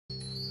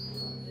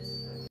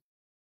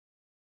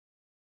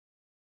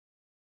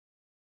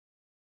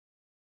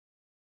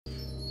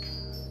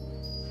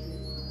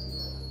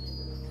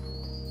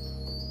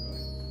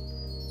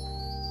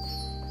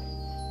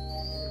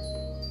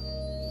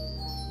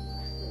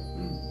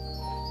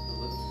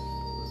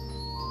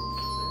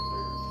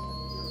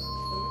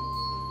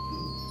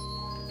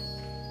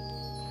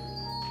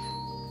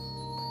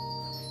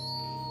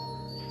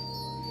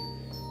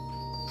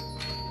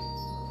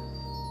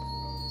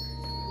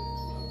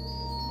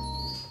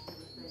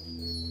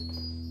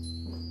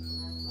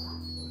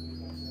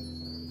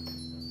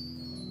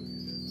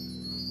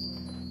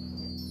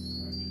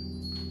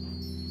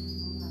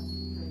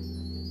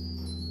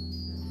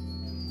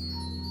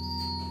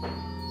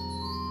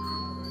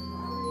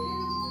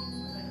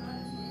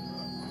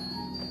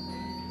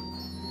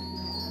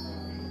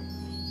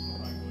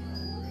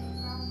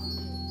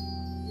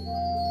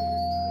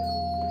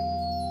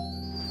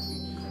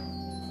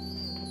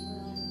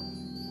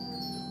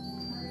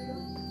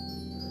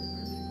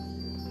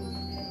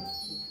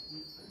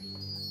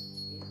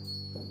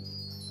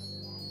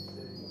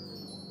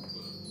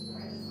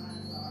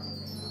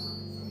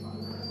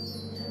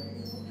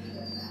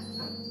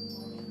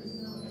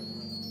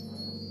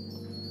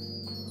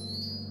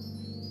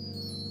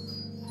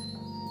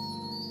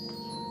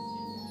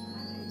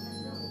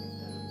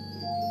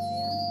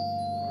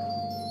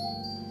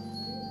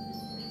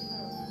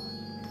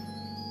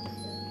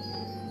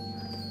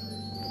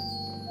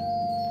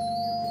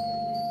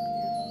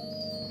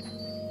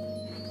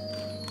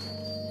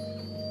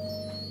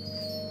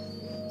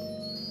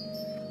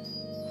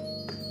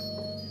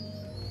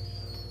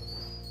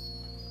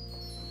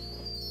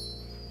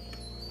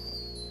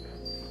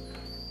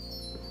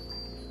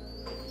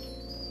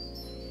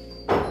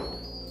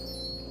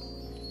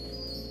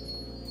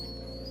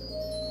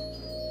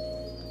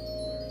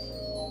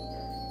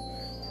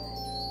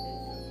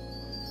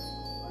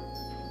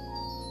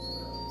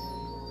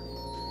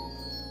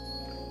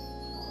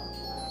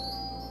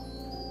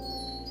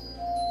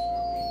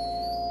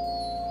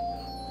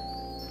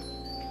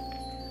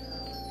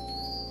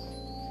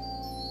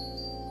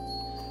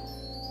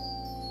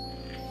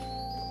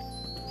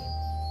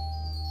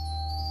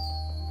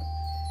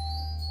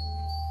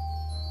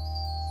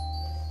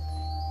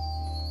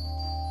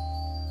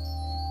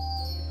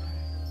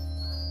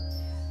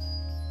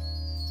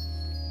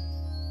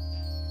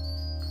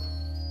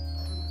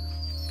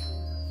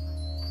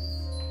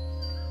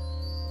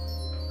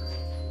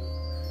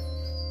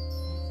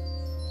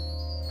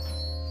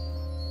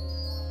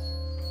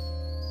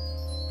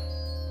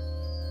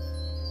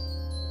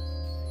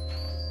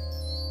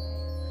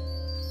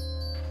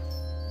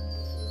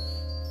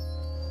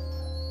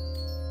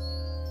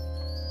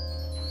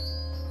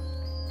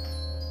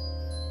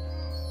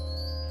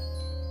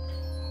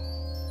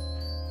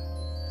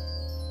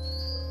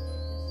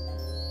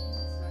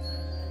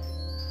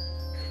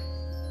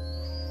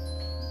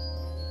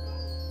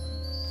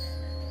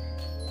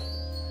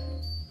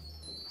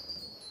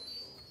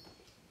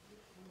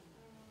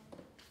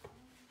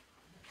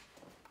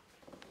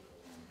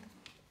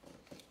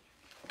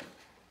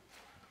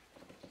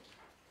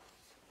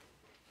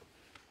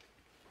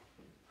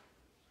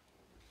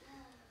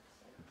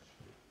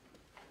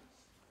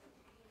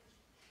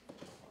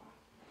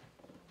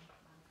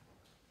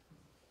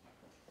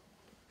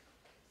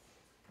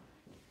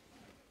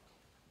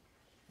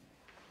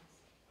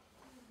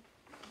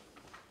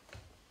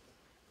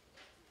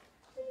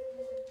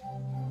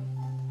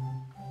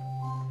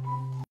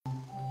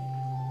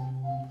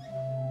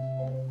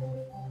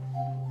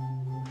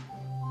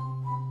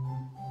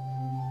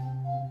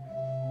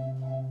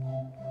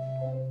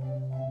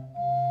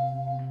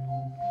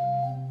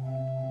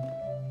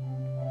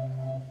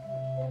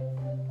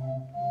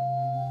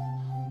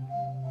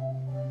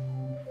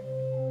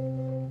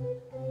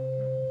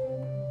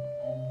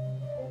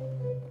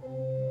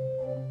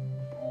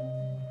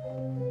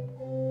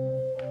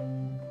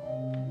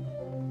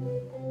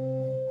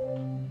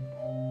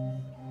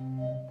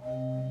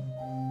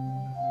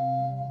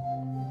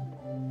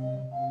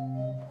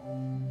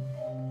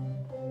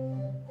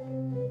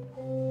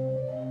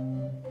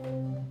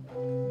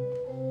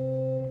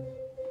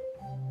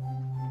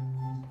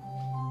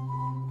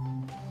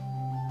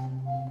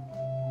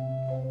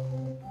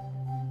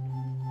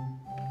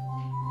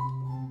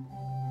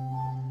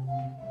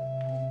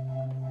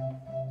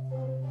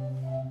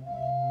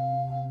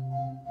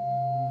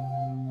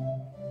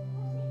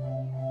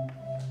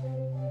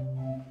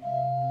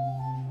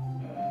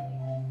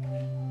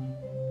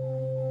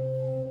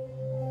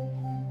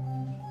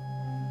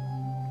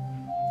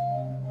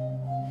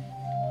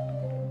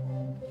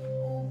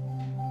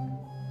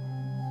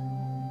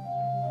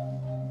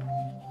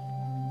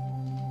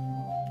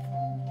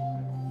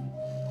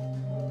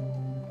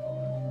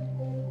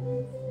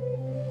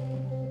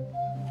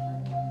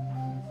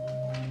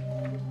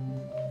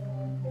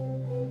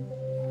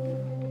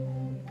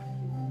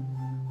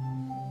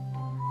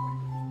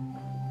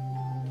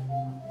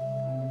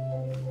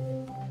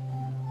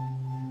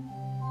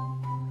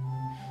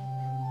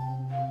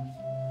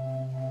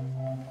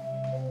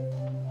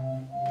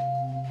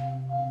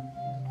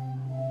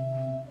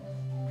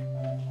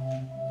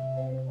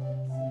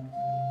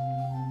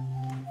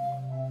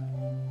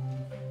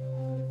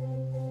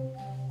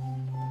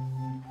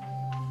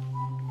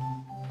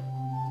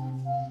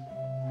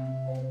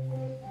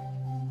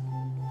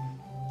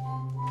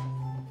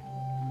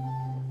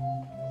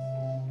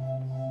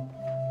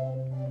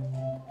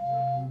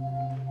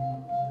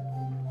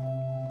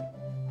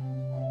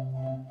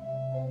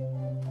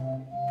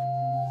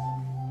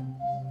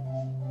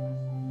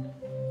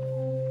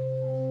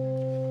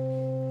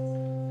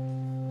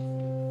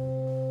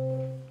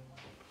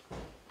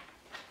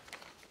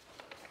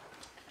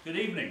Good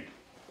evening.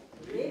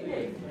 Good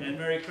evening. And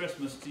Merry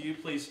Christmas to you.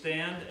 Please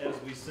stand as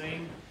we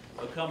sing,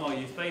 "O Come All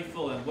Ye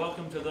Faithful," and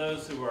welcome to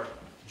those who are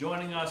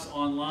joining us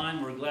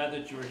online. We're glad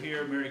that you're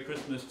here. Merry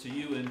Christmas to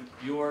you and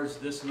yours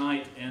this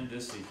night and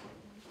this season.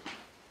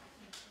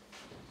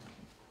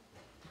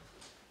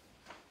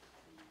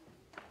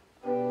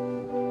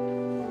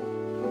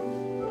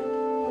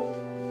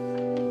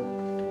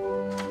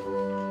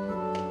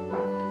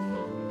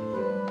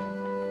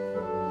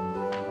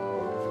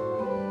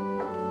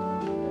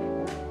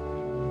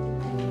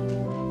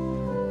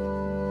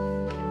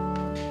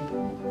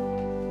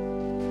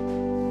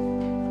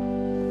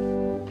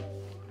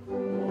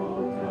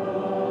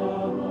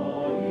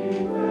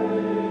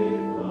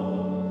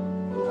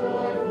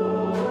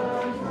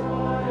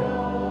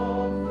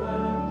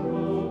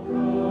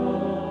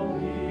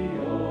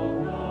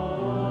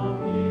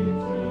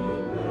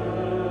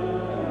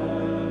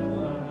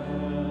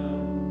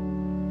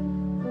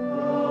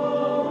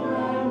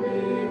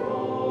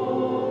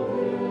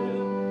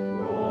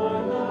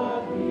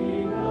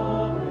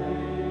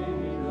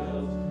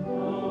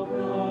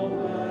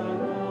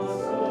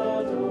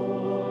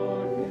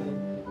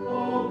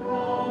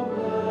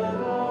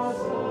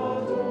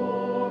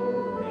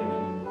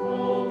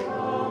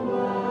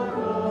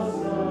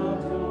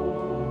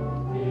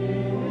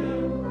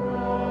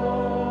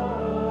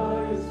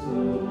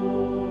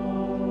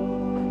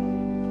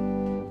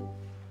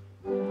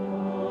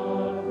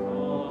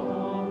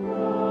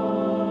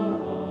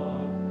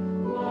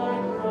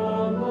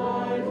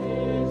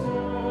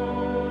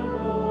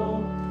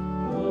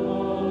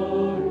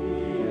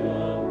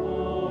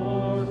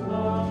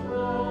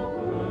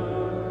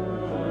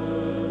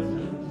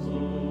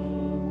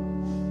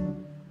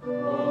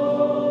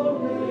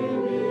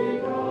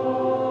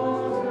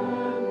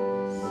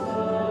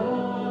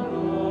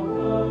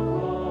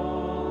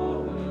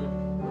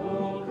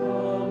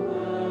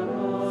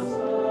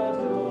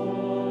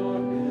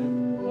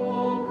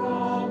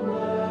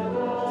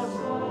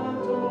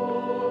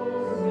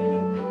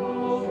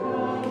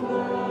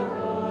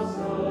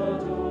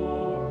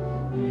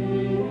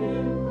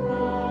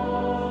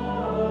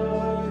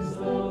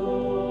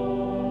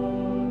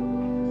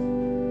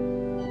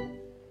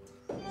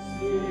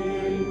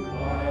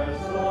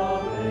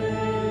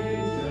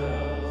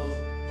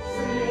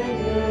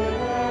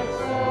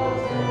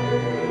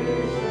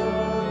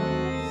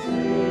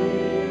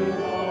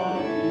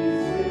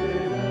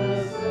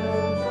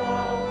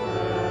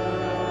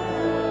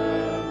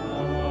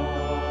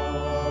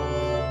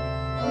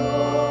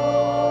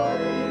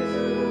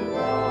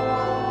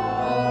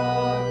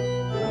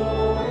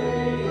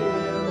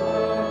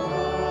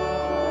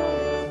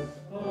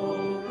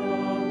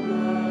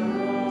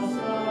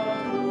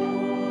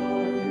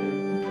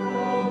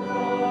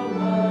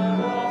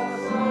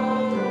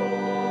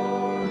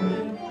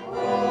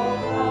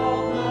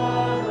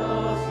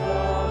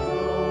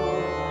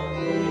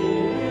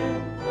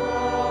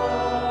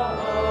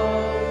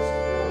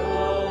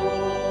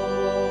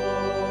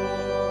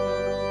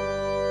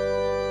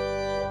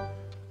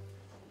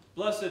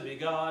 Blessed be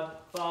God,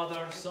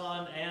 Father,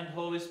 Son, and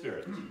Holy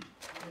Spirit.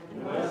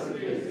 Blessed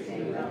is the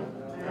kingdom,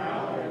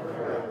 now and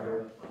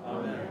forever.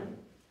 Amen.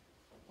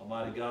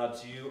 Almighty God,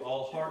 to you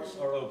all hearts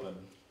are open,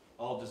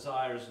 all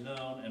desires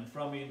known, and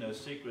from you no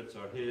secrets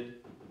are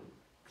hid.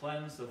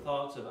 Cleanse the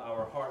thoughts of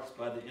our hearts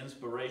by the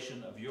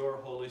inspiration of your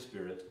Holy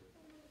Spirit,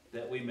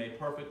 that we may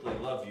perfectly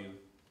love you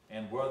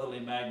and worthily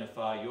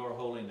magnify your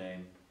holy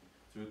name,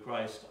 through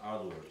Christ our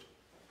Lord.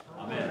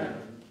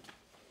 Amen.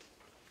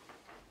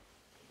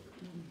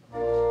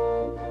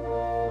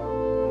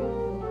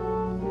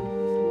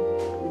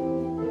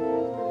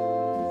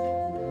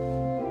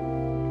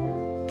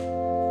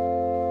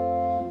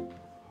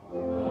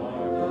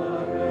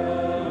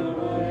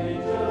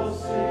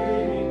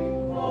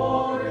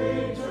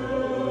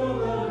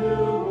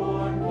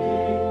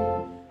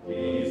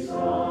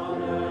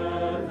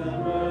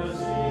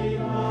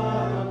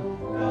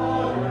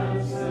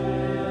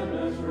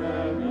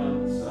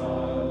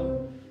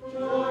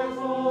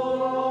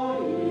 Joyful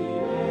all ye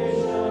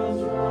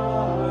nations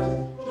rise,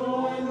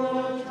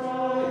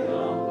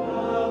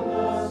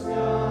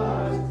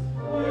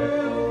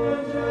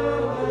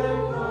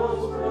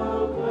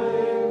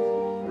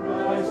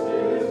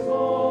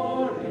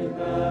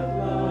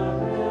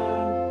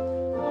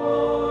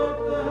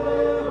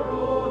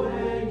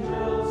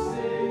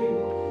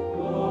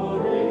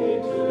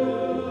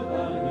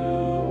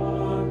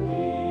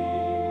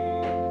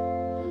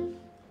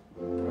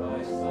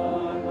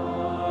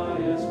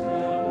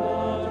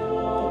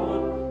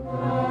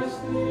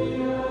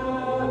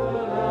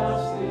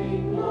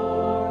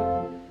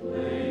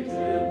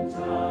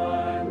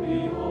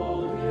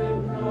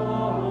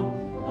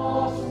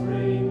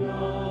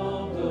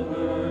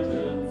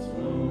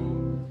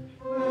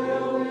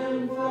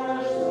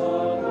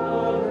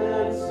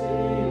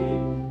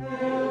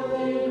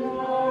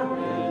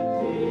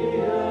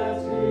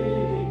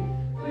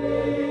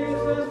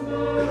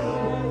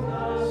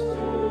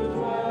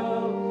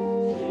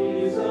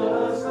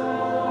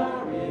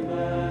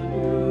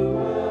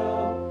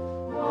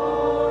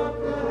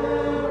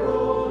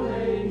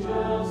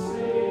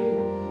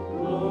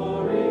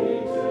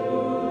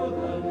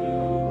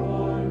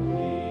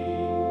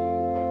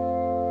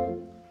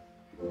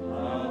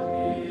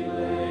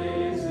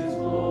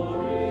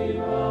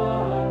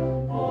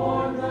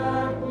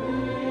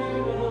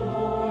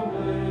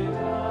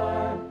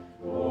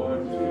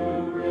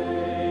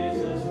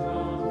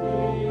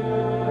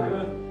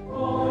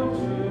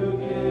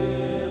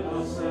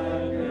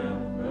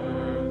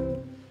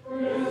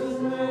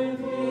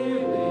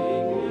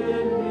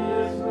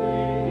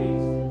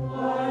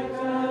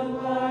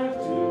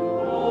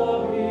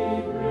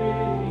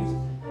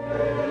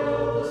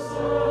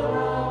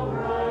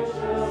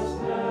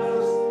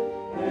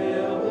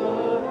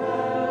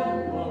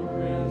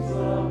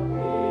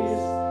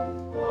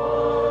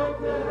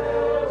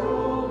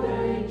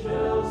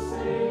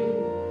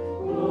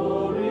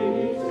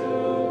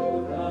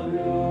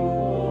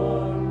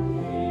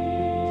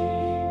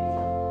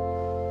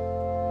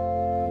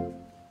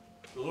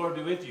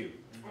 with you.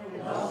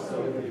 And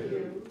also with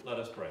you. Let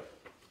us pray.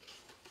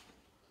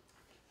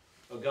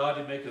 O God,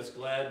 you make us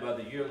glad by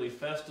the yearly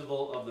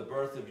festival of the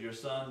birth of your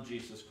Son,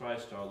 Jesus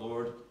Christ our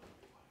Lord.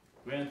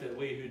 Grant that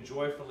we who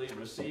joyfully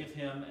receive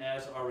him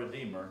as our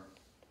Redeemer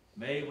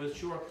may with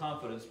sure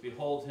confidence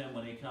behold him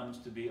when he comes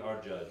to be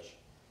our judge.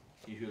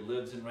 He who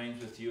lives and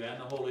reigns with you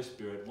and the Holy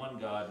Spirit, one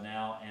God,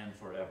 now and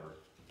forever.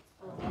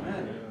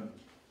 Amen.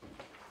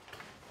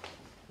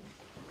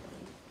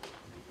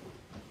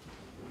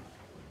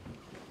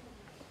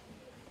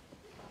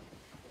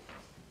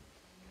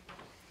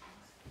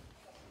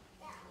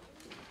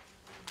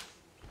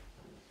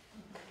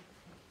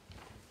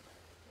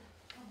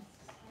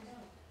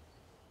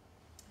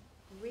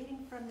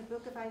 Reading from the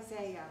book of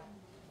Isaiah.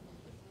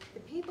 The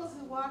people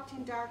who walked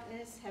in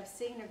darkness have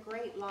seen a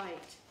great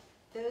light.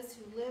 Those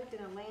who lived in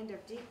a land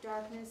of deep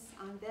darkness,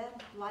 on them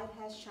light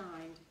has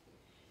shined.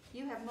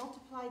 You have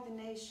multiplied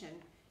the nation.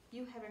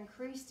 You have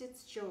increased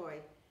its joy.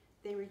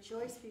 They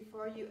rejoice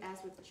before you as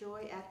with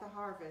joy at the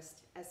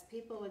harvest, as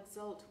people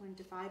exult when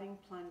dividing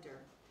plunder.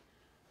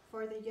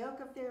 For the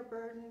yoke of their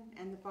burden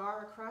and the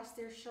bar across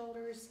their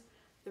shoulders,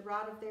 the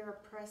rod of their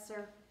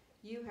oppressor,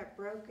 you have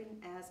broken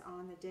as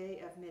on the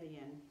day of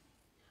Midian.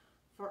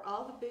 For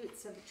all the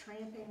boots of the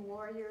tramping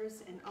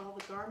warriors and all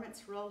the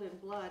garments rolled in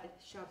blood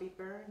shall be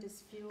burned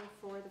as fuel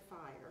for the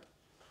fire.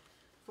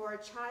 For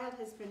a child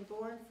has been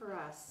born for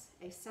us,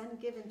 a son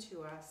given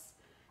to us.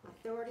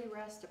 Authority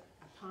rests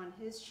upon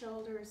his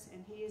shoulders,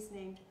 and he is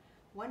named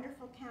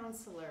Wonderful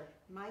Counselor,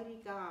 Mighty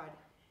God,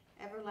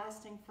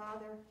 Everlasting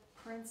Father,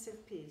 Prince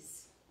of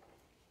Peace.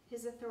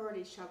 His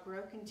authority shall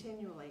grow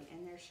continually,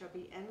 and there shall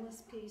be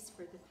endless peace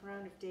for the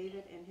throne of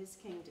David and his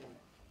kingdom.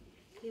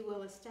 He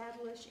will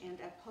establish and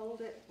uphold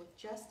it with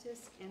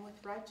justice and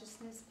with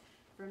righteousness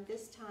from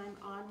this time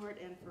onward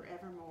and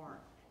forevermore.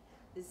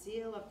 The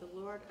zeal of the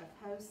Lord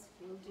of hosts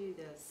will do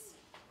this.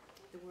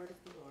 The word of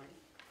the Lord.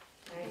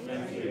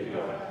 Thanks be to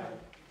God.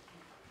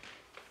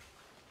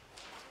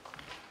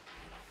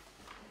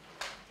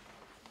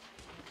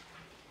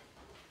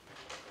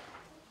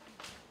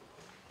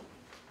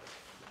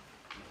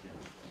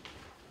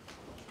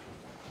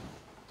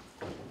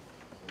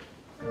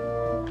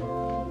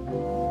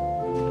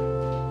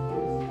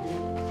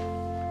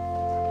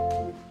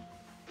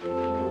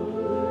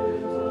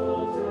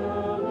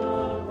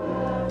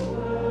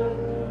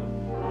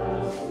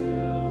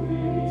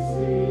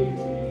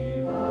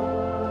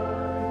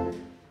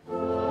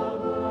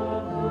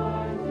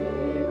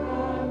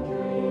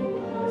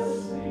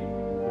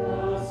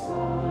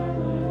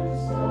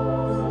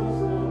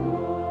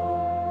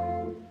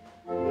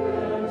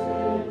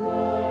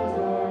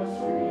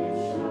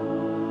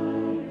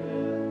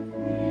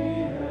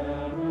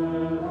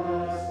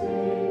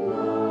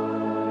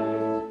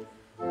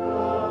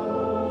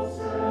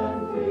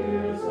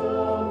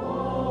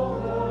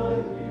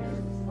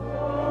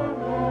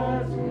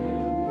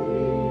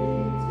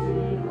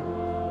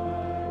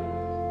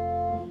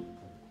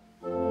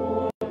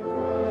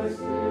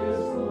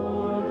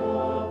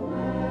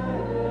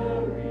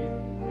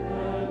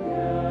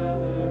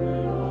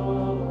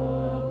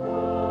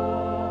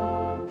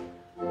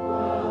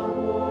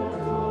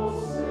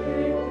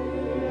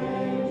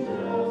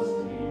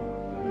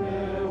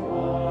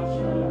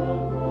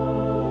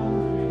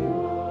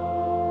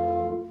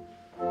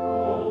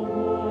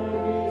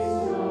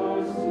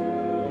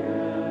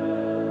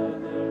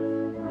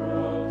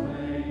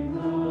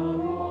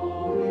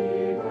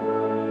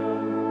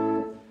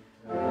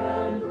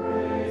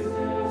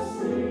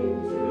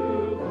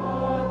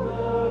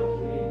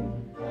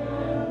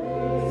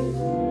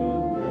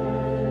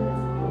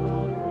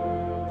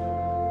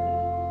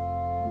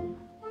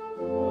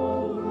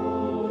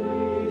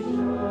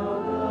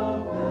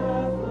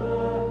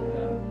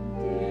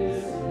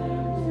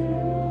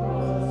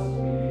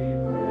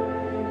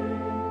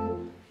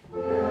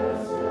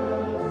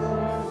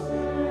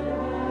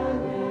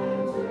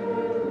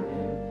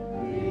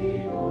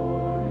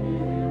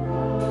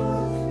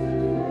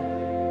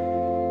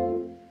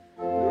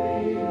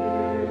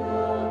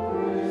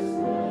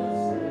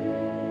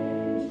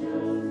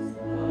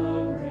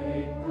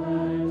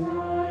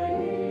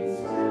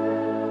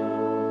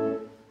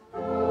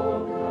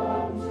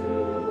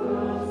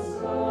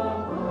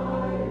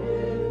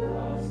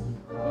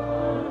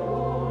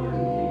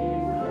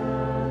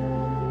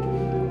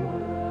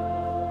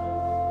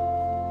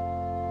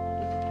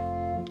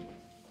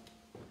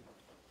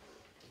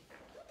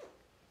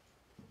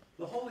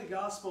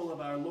 Gospel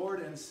of our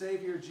Lord and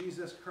Savior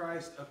Jesus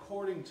Christ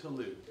according to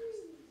Luke.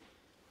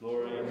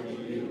 Glory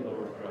to you,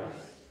 Lord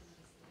Christ.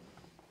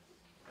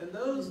 In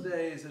those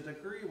days, a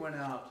decree went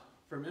out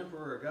from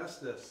Emperor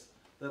Augustus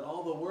that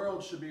all the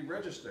world should be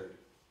registered.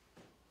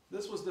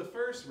 This was the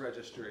first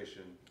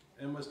registration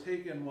and was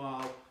taken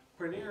while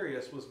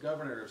Quirinius was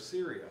governor of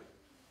Syria.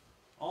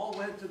 All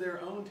went to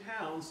their own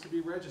towns to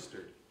be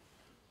registered.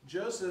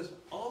 Joseph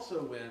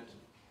also went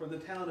from the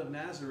town of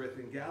Nazareth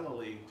in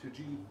Galilee to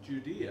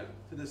Judea,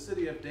 to the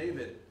city of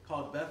David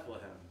called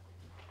Bethlehem,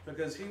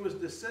 because he was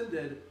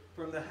descended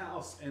from the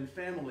house and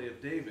family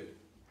of David.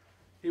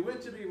 He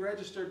went to be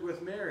registered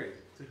with Mary,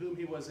 to whom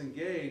he was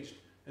engaged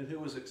and who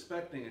was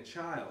expecting a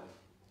child.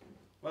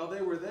 While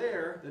they were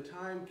there, the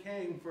time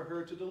came for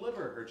her to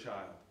deliver her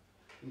child,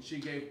 and she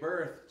gave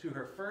birth to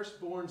her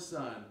firstborn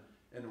son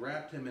and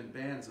wrapped him in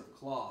bands of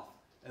cloth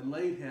and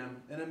laid him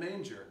in a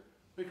manger,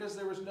 because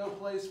there was no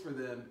place for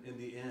them in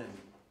the inn.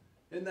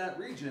 In that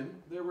region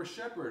there were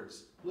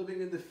shepherds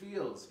living in the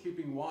fields,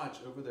 keeping watch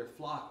over their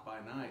flock by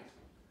night.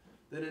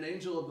 Then an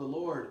angel of the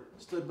Lord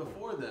stood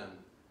before them,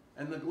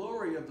 and the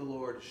glory of the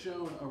Lord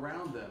shone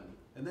around them,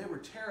 and they were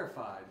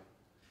terrified.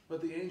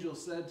 But the angel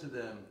said to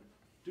them,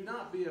 "Do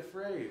not be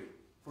afraid,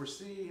 for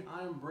see,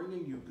 I am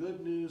bringing you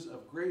good news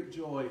of great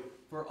joy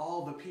for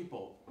all the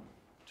people.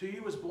 To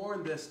you is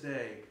born this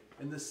day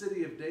in the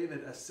city of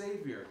David a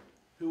Savior,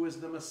 who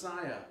is the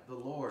Messiah, the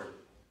Lord.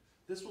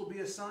 This will be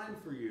a sign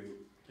for you,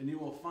 and you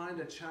will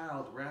find a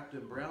child wrapped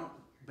in brown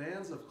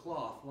bands of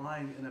cloth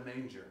lying in a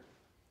manger."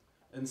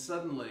 And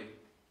suddenly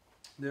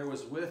there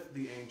was with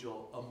the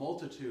angel a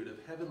multitude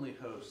of heavenly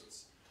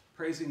hosts,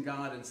 praising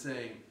God and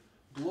saying,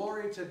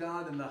 "Glory to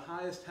God in the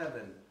highest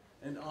heaven,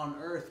 and on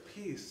earth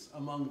peace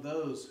among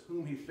those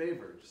whom he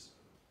favors."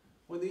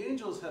 When the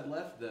angels had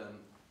left them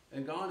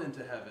and gone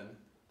into heaven,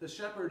 the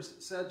shepherds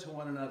said to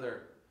one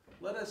another,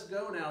 "Let us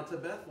go now to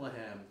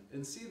Bethlehem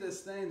and see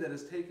this thing that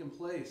has taken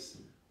place,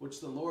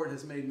 which the Lord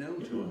has made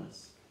known to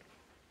us."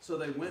 So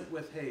they went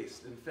with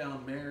haste and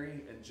found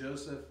Mary and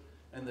Joseph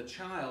and the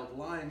child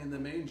lying in the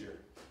manger.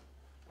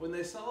 When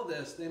they saw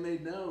this, they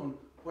made known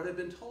what had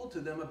been told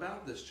to them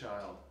about this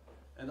child,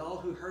 and all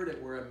who heard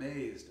it were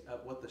amazed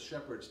at what the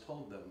shepherds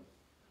told them.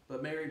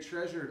 But Mary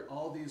treasured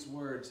all these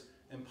words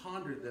and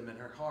pondered them in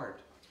her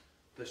heart.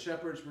 The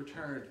shepherds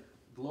returned,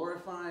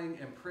 glorifying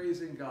and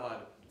praising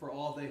God for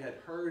all they had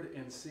heard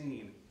and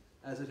seen,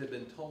 as it had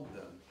been told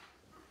them.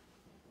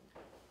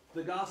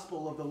 The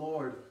Gospel of the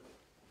Lord.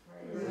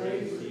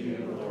 Praise to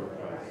you, Lord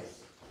Christ.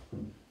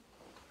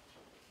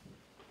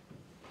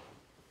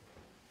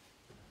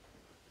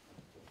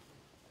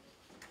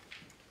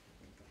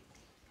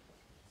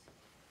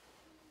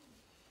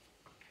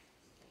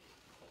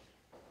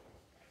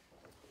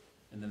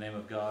 In the name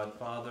of God,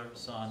 Father,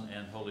 Son,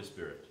 and Holy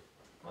Spirit.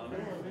 Amen.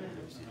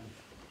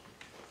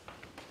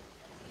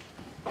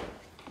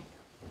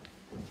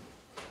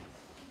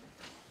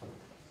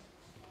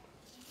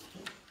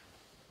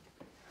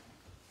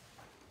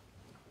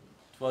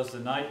 "'Twas the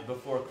night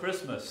before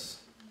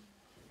Christmas,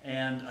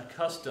 and a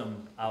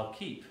custom I'll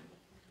keep,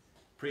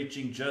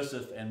 preaching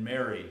Joseph and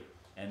Mary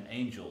and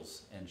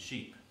angels and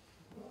sheep.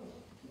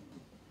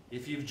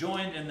 If you've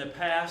joined in the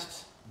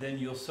past, then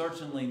you'll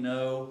certainly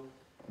know,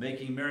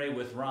 making merry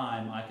with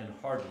rhyme I can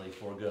hardly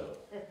forego.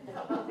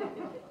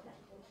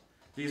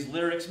 These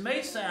lyrics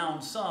may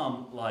sound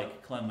some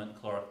like Clement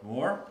Clarke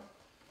Moore.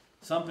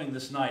 Something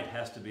this night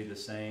has to be the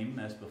same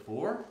as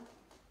before.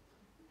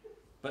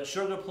 But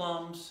sugar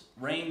plums,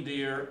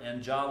 reindeer,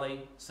 and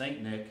jolly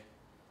St. Nick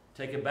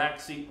take a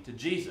backseat to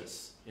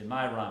Jesus in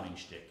my rhyming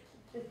shtick.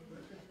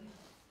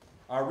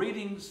 Our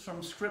readings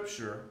from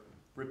Scripture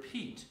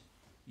repeat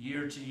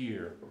year to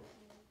year,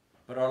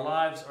 but our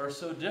lives are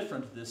so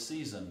different this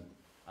season,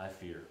 I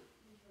fear.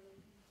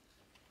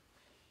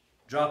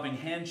 Dropping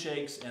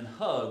handshakes and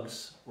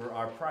hugs were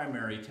our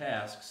primary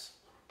tasks.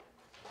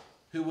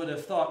 Who would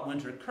have thought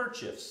winter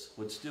kerchiefs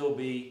would still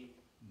be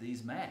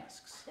these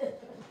masks?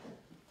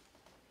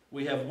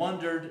 We have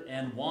wondered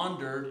and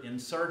wandered in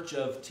search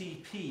of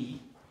TP.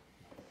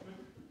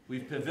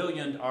 We've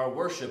pavilioned our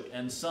worship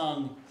and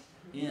sung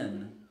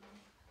in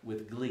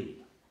with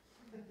glee.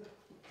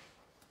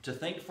 To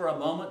think for a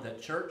moment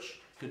that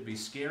church could be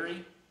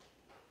scary,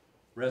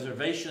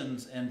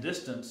 reservations and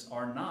distance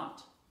are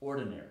not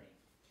ordinary.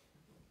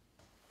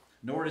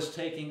 Nor is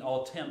taking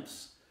all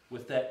temps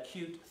with that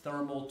cute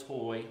thermal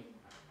toy.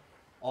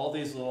 All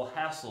these little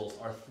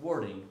hassles are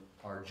thwarting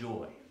our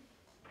joy.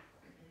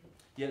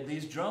 Yet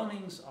these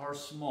dronings are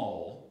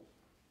small,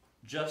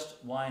 just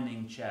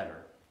whining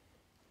chatter.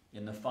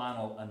 In the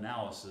final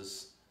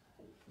analysis,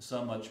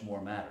 so much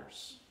more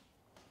matters.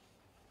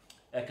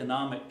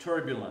 Economic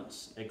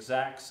turbulence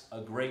exacts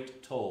a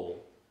great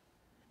toll,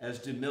 as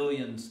do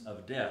millions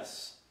of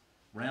deaths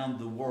round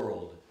the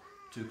world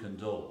to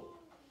condole.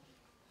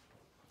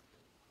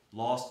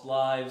 Lost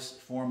lives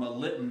form a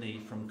litany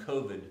from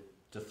COVID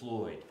to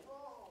Floyd.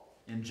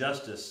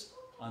 Injustice,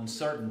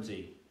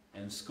 uncertainty,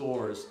 and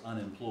scores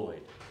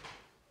unemployed.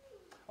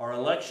 Our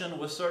election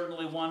was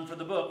certainly one for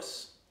the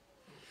books,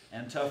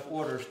 and tough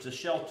orders to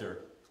shelter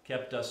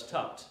kept us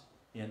tucked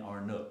in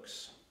our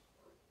nooks.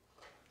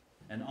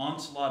 An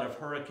onslaught of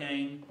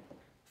hurricane,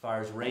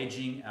 fires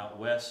raging out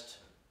west,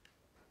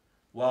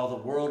 while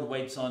the world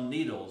waits on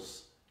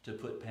needles to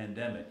put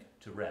pandemic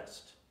to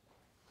rest.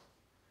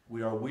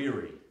 We are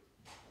weary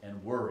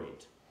and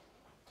worried,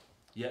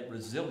 yet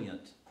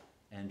resilient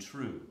and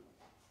true.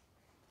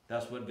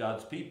 That's what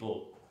God's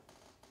people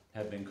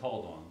have been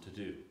called on to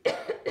do.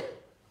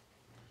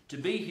 To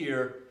be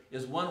here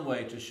is one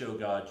way to show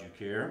God you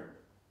care.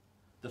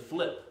 The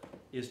flip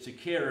is to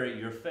carry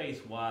your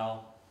faith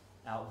while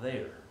out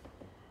there.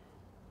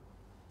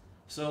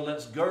 So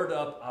let's gird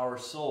up our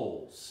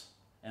souls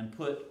and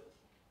put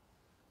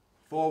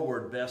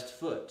forward best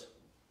foot,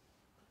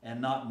 and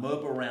not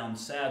mope around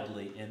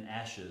sadly in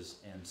ashes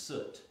and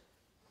soot.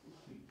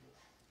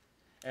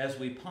 As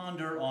we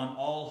ponder on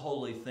all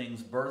holy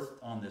things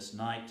birthed on this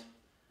night,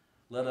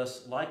 let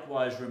us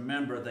likewise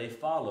remember they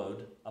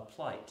followed a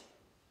plight.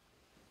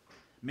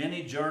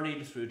 Many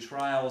journeyed through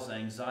trials,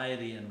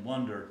 anxiety, and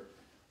wonder,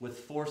 with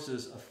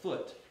forces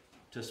afoot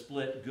to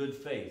split good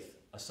faith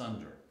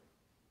asunder.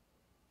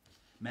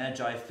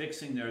 Magi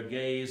fixing their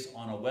gaze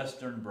on a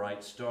western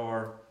bright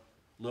star,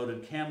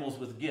 loaded camels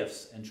with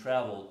gifts and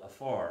traveled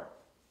afar.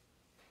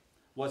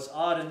 What's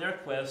odd in their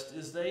quest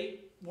is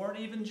they weren't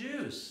even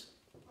Jews,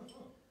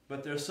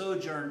 but their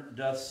sojourn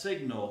doth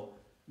signal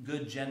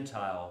good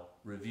Gentile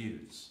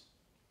reviews.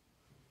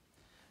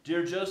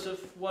 Dear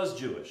Joseph was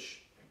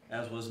Jewish,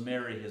 as was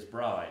Mary his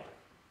bride.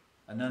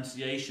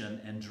 Annunciation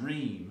and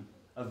dream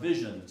a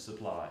vision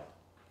supplied.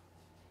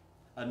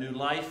 A new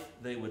life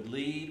they would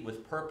lead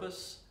with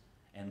purpose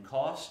and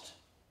cost,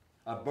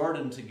 a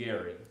burden to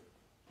carry,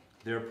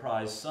 their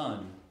prized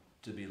son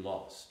to be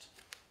lost.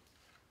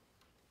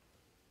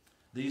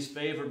 These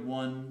favored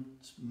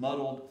ones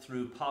muddled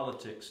through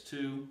politics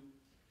too,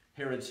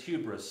 Herod's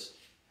hubris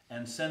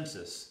and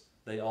census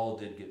they all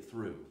did get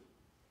through.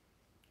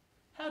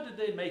 How did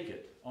they make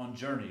it on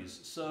journeys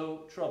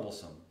so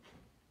troublesome?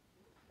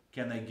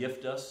 Can they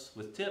gift us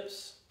with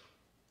tips,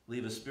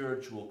 leave a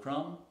spiritual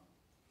crumb?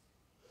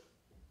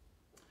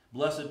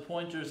 Blessed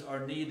pointers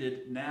are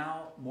needed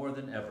now more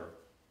than ever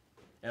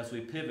as we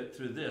pivot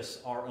through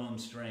this, our own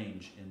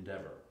strange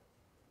endeavor.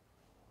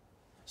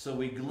 So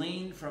we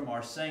glean from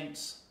our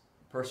saints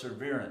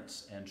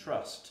perseverance and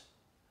trust.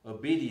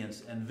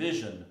 Obedience and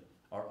vision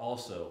are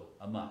also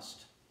a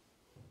must.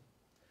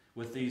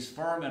 With these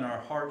firm in our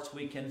hearts,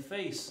 we can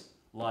face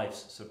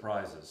life's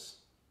surprises,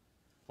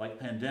 like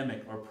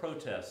pandemic or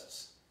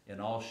protests in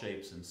all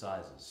shapes and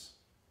sizes.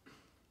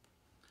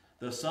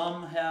 Though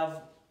some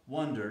have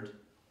wondered,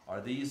 are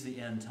these the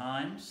end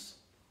times?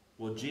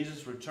 Will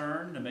Jesus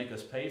return to make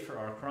us pay for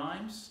our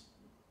crimes?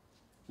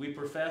 We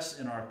profess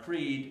in our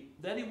creed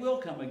that he will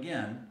come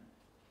again,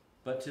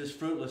 but 'tis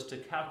fruitless to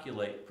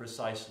calculate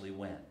precisely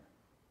when.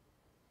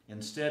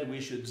 Instead, we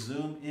should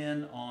zoom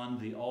in on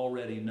the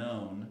already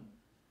known,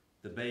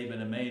 the babe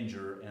in a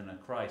manger and a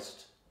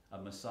Christ, a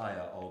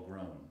Messiah all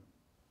grown.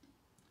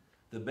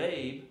 The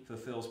babe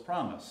fulfills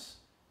promise,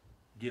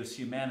 gives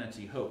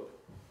humanity hope,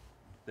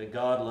 that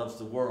God loves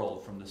the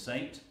world from the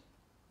saint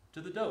to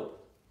the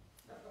dope.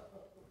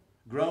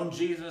 Grown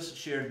Jesus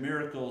shared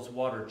miracles,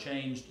 water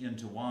changed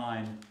into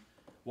wine,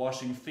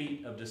 washing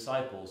feet of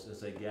disciples as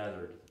they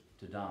gathered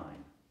to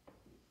dine.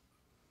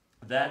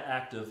 That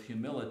act of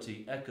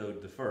humility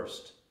echoed the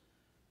first,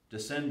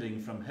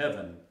 descending from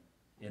heaven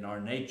in our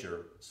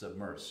nature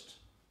submersed.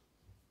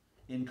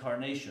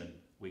 Incarnation,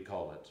 we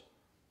call it,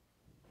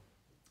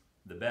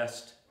 the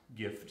best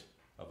gift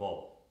of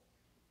all.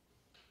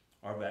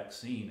 Our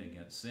vaccine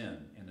against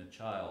sin in a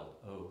child,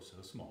 oh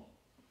so small.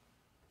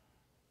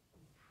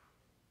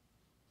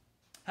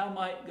 How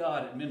might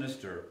God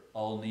administer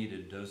all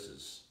needed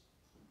doses?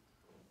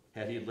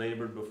 He had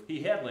labored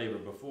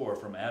before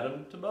from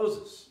Adam to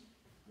Moses.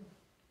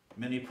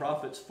 Many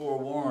prophets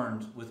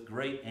forewarned with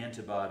great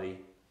antibody.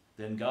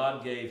 Then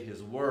God gave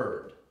his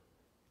word,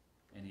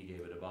 and he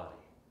gave it a body.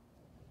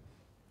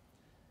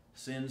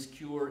 Sin's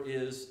cure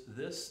is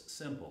this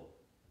simple,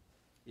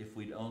 if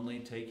we'd only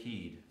take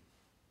heed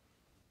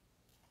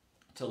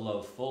to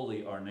love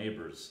fully our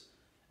neighbors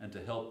and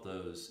to help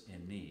those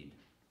in need.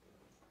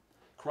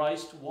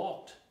 Christ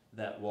walked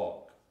that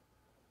walk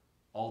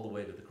all the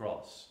way to the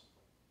cross,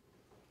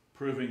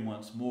 proving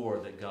once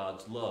more that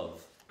God's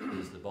love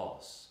is the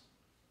boss.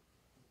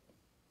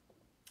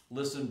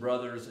 Listen,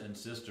 brothers and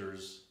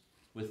sisters,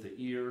 with the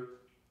ear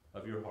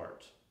of your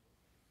heart.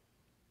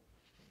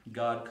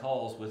 God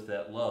calls with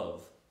that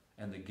love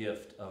and the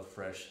gift of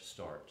fresh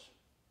start.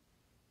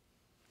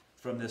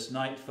 From this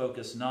night,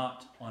 focus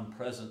not on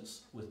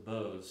presents with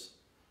bows,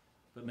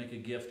 but make a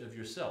gift of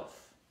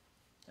yourself,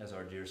 as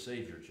our dear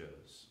Savior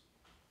chose.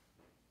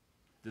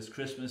 This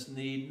Christmas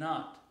need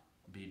not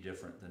be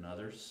different than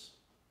others,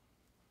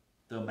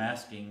 though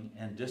masking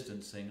and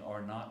distancing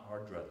are not our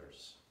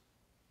druthers.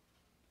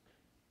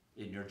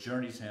 In your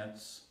journeys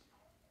hence,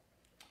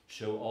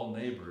 show all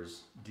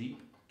neighbors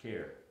deep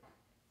care.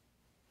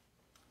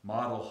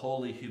 Model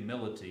holy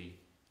humility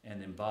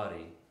and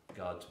embody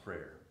God's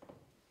prayer.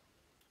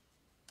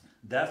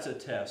 That's a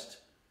test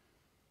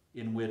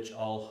in which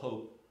all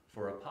hope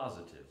for a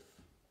positive,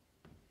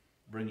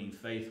 bringing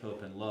faith,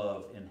 hope, and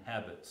love in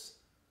habits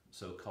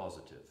so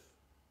causative.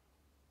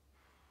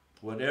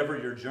 Whatever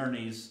your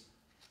journeys,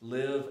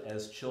 live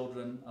as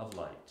children of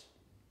light.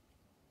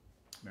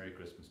 Merry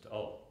Christmas to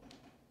all,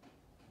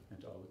 and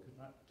to all a good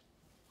night.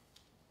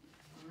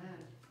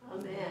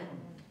 Amen. Amen.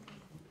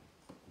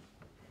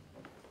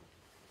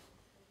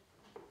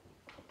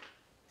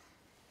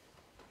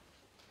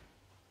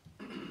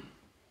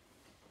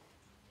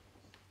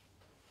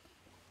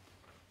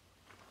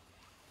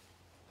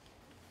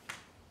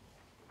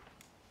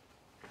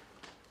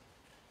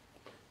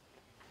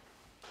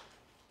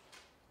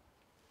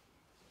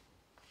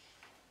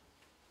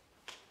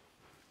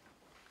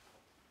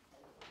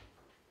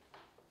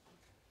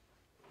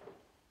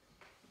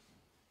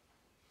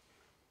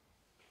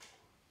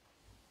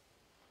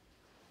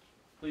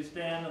 Please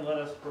stand and let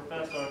us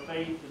profess our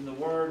faith in the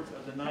words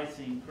of the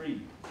Nicene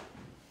Creed.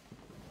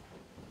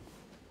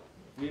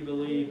 We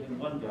believe in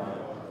one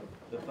God,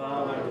 the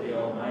Father, the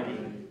Almighty,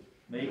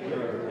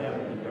 maker of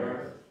heaven and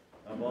earth,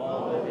 of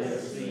all that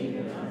is seen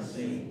and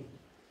unseen.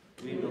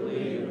 We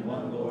believe in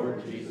one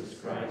Lord Jesus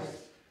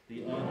Christ,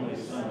 the only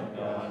Son of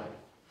God,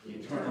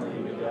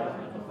 eternally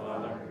begotten of the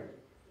Father,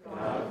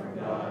 God from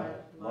God,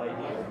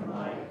 light from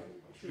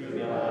light, true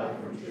God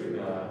from true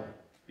God,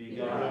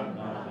 begotten,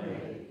 not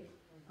made,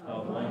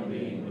 of one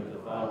being with the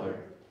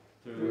Father,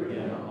 through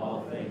him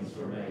all things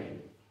were made.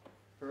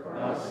 For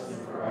us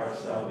and for our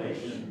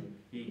salvation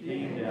he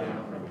came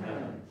down from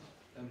heaven,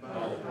 and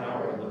by the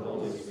power of the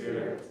Holy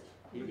Spirit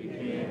he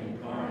became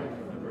incarnate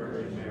from the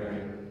Virgin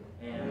Mary,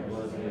 and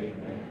was made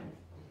man.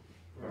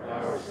 For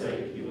our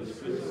sake he was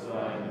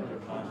crucified under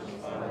Pontius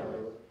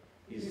Pilate.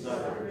 He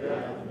suffered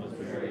death and was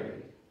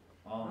buried.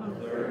 On the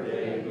third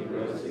day he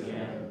rose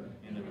again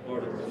in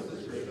accordance with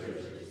the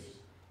Scriptures.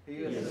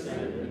 He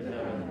ascended into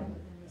heaven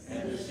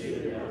and is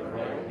seated at the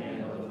right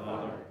hand of the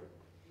Father.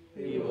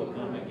 He will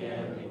come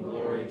again in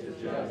glory to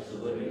judge the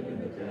living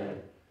and the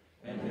dead,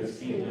 and his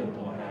kingdom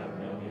will have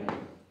no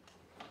end.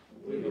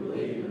 We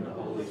believe in the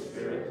Holy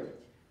Spirit,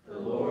 the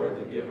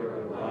Lord, the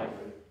giver of life,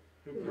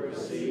 who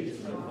proceeds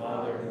from the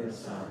Father and the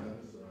Son.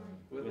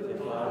 With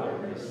the Father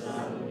and the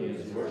Son he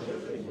is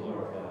worshipped and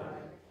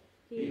glorified.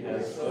 He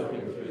has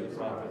spoken through the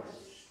prophets.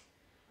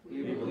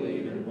 We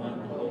believe in one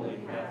holy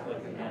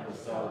Catholic and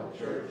Apostolic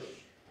Church.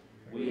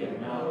 We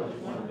acknowledge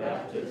one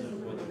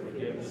baptism for the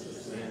forgiveness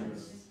of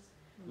sins.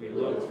 We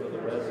look for the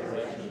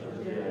resurrection of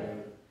the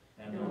dead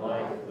and the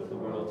life of the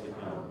world to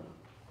come.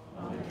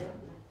 Amen.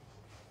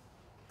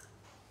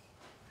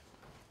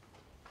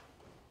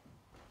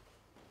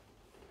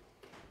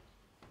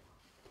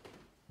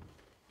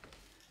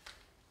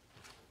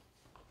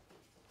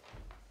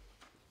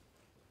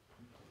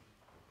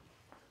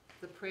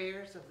 The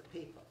prayers of the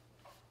people.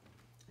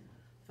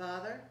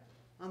 Father,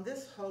 on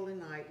this holy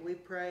night we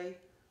pray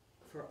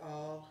for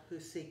all who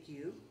seek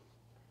you,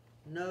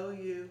 know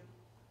you,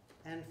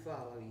 and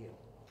follow you.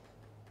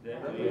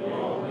 That we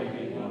all may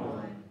be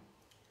one.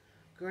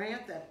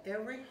 Grant that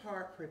every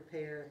heart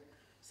prepares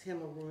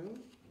him a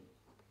room,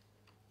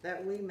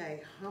 that we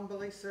may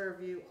humbly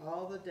serve you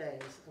all the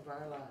days of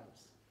our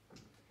lives.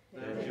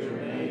 That your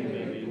name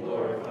may be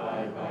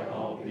glorified by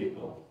all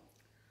people.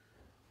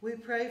 We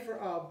pray for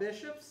all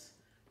bishops,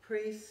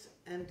 priests,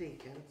 and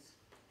deacons,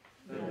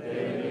 that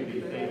they may be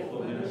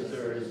faithful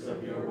ministers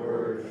of your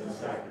word and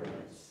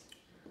sacraments.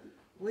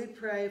 We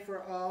pray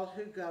for all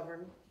who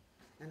govern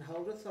and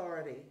hold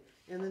authority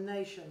in the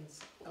nations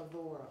of the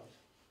world,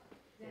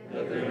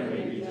 that there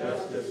may be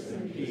justice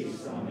and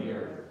peace on the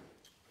earth.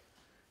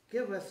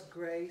 Give us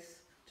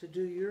grace to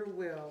do your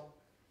will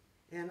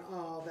in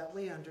all that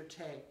we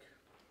undertake.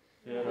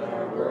 That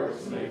our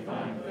works may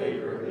find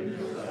favor in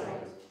your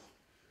sight.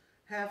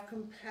 Have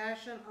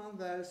compassion on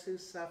those who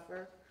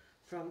suffer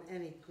from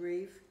any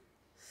grief,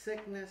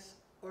 sickness,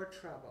 or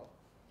trouble.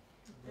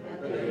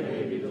 That they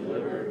may be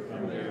delivered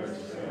from their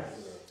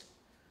distress.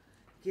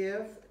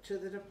 Give to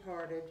the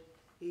departed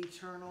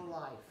eternal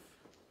life.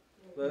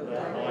 Let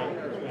light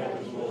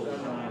perpetual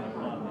shine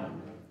upon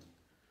them.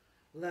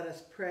 Let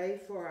us pray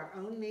for our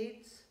own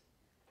needs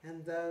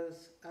and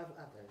those of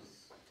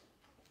others.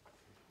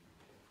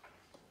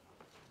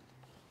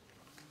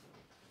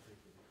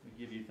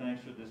 We give you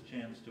thanks for this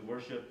chance to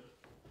worship.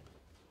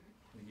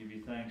 We give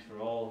you thanks for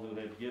all who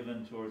have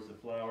given towards the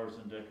flowers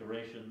and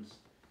decorations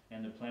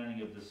and the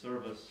planning of the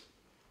service.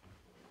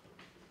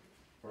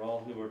 For all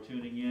who are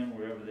tuning in,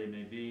 wherever they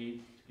may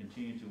be, to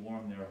continue to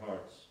warm their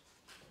hearts.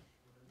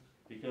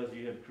 Because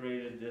you have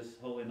created this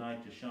holy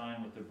night to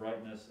shine with the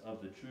brightness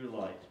of the true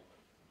light.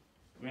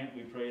 Grant,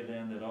 we pray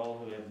then, that all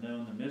who have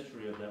known the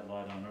mystery of that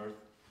light on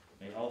earth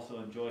may also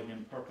enjoy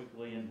him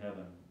perfectly in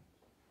heaven,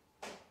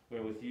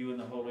 where with you and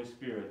the Holy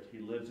Spirit he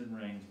lives and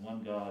reigns,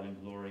 one God in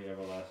glory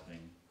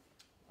everlasting.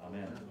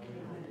 Amen.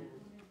 Amen.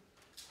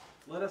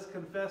 Let us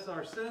confess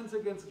our sins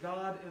against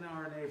God and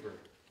our neighbor.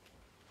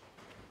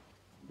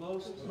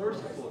 Most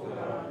merciful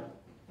God,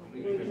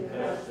 we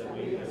confess that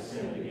we have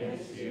sinned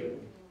against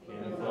you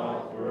in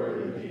thought,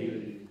 word, and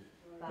deed,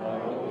 by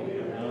what we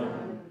have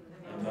done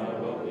and by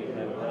what we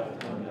have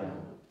left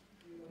undone.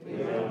 We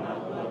have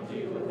not loved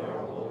you with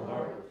our whole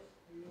heart.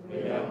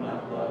 We have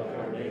not loved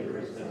our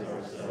neighbors as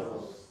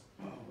ourselves.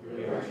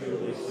 We are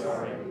truly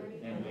sorry,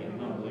 and we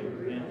humbly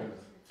repent.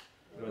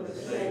 For the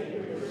sake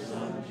of your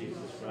Son,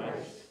 Jesus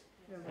Christ,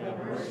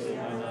 have mercy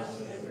on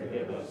us and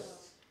forgive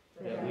us,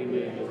 that we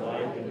may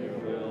delight in your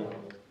will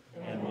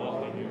and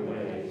walk in your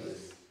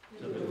ways,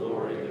 to the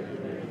glory of your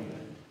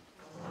name.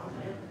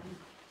 Amen.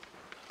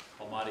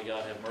 Almighty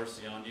God, have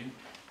mercy on you,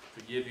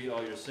 forgive you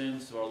all your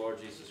sins through our Lord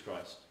Jesus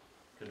Christ,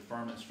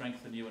 confirm and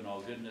strengthen you in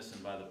all goodness,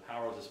 and by the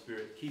power of the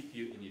Spirit keep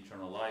you in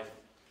eternal life,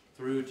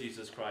 through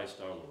Jesus Christ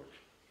our Lord.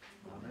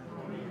 Amen.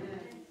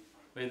 Amen.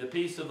 May the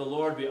peace of the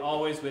Lord be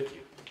always with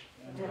you.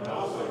 And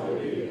also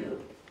with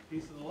you.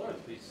 Peace of the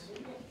Lord. Peace.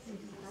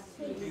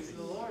 Peace of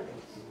the Lord.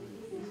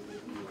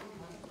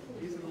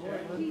 Peace of the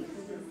Lord.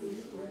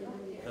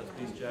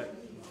 Jack,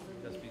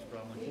 God's peace,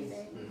 Bromley.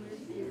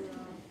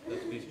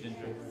 God's peace,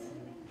 Ginger.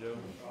 Joe.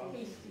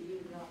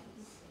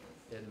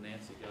 Ed and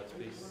Nancy, God's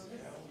peace.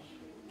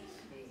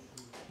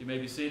 You may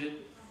be seated.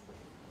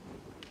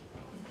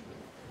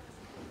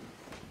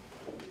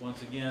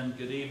 Once again,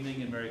 good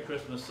evening and Merry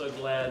Christmas. So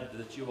glad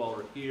that you all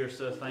are here.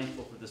 So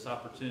thankful for this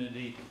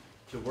opportunity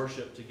to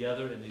worship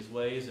together in these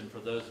ways. And for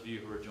those of you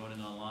who are joining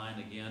online,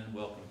 again,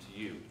 welcome to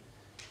you.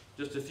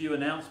 Just a few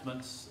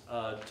announcements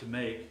to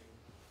make.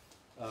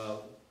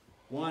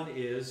 One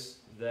is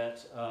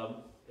that,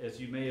 as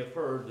you may have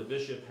heard, the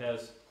bishop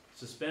has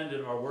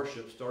suspended our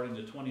worship starting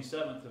the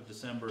 27th of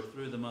December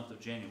through the month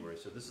of January.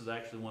 So this is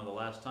actually one of the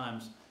last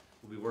times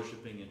we'll be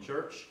worshiping in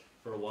church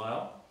for a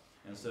while.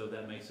 And so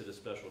that makes it a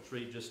special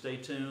treat. Just stay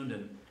tuned,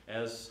 and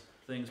as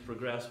things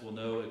progress, we'll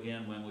know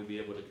again when we'll be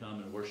able to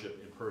come and worship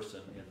in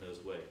person in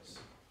those ways.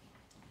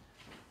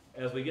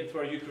 As we get to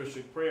our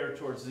Eucharistic prayer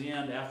towards the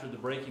end, after the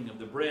breaking of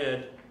the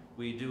bread,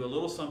 we do a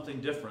little something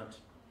different.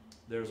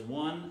 There's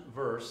one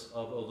verse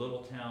of O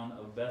Little Town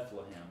of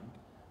Bethlehem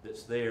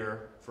that's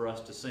there for us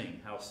to sing.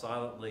 How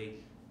silently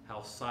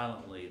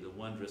the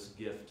wondrous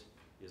gift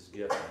is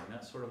given. And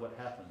that's sort of what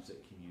happens at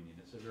communion.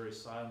 It's a very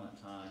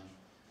silent time,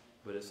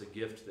 but it's a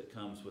gift that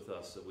comes with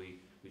us. So we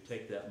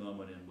take that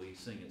moment and we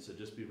sing it. So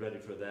just be ready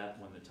for that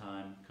when the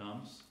time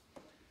comes.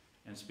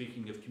 And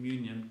speaking of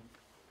communion,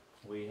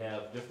 we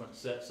have different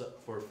sets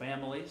up for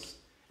families.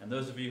 And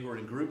those of you who are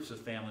in groups of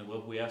family,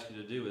 what we ask you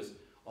to do is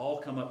all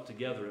come up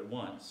together at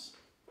once.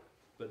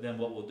 But then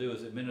what we'll do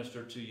is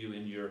administer to you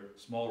in your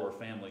smaller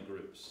family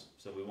groups.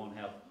 So we won't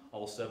have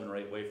all 7 or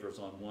 8 wafers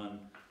on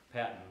one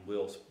paten.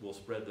 We'll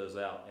spread those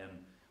out and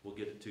we'll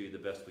get it to you the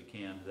best we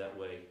can. That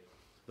way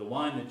the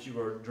wine that you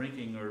are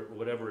drinking or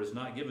whatever is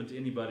not given to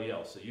anybody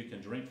else. So you can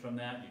drink from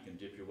that. You can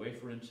dip your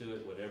wafer into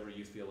it. Whatever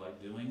you feel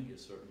like doing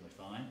is certainly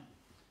fine.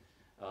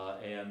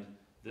 And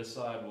this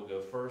side will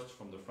go first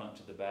from the front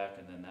to the back,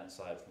 and then that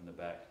side from the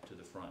back to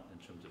the front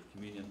in terms of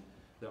communion.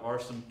 There are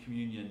some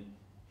communion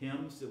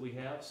hymns that we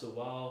have, so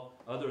while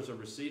others are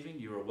receiving,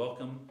 you are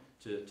welcome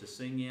to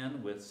sing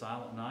in with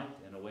Silent Night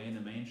and Away in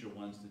the Manger,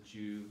 ones that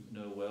you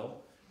know well,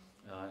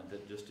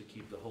 that just to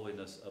keep the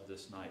holiness of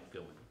this night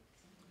going.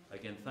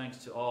 Again,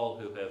 thanks to all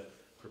who have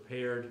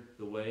prepared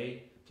the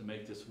way to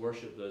make this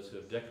worship, those who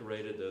have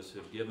decorated, those who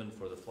have given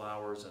for the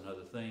flowers and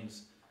other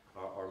things,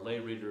 our lay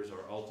readers,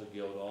 our altar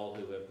guild, all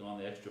who have gone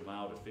the extra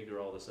mile to figure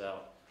all this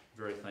out.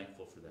 Very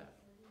thankful for that.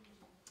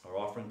 Our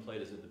offering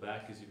plate is at the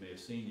back, as you may have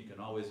seen. You can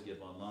always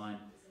give online.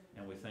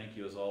 And we thank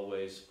you, as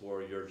always,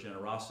 for your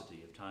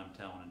generosity of time,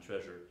 talent, and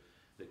treasure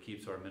that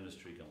keeps our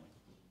ministry going.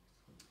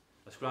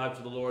 Ascribe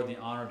to the Lord the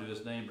honor to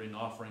his name, bring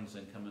offerings,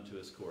 and come into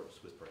his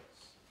courts with praise.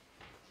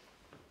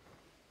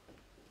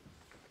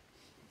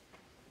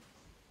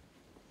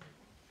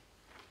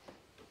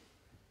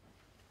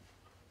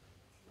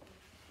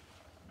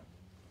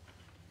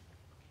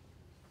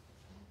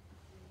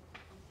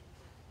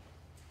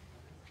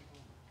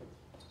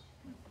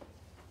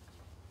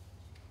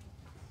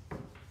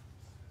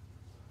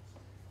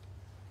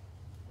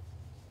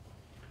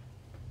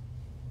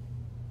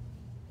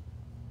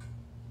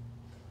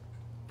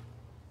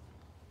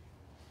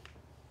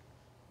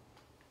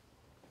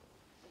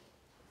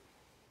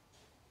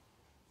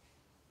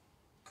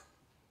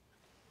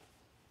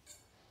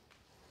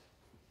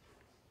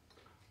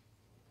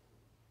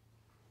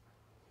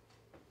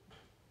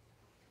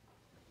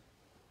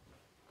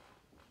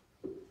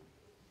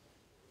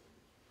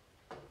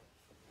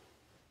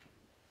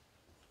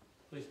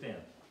 Please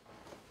stand.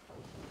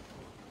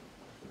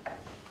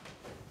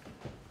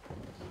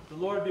 The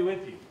Lord be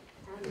with you.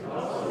 And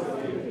also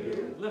with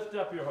you. Lift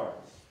up your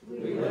hearts.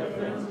 We lift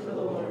them to the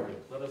Lord.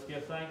 Let us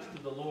give thanks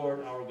to the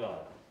Lord our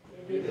God.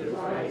 It is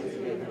right to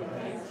give him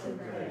thanks and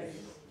praise.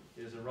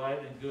 It is a right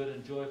and good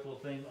and joyful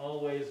thing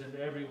always and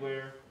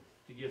everywhere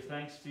to give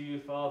thanks to you,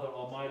 Father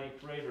Almighty,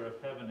 creator of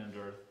heaven and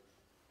earth,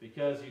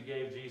 because you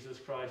gave Jesus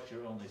Christ,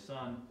 your only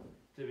Son,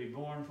 to be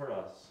born for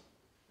us,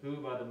 who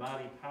by the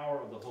mighty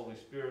power of the Holy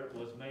Spirit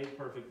was made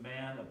perfect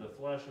man of the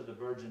flesh of the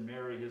Virgin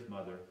Mary, his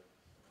mother,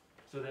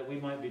 so that we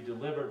might be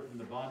delivered from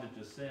the bondage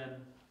of sin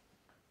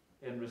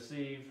and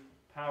receive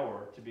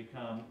power to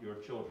become your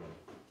children.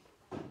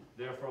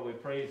 Therefore we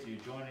praise you,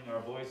 joining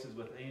our voices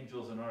with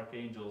angels and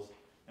archangels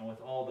and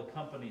with all the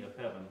company of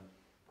heaven,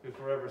 who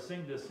forever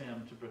sing this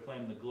hymn to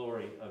proclaim the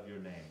glory of your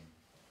name.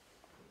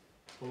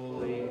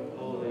 Holy,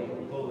 holy,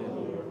 holy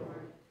Lord,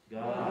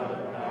 God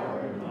of power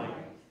and might,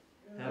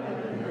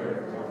 heaven and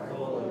earth are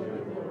full of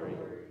your glory.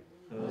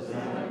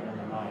 Hosanna in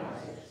the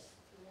highest.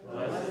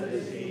 Blessed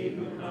is he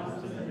who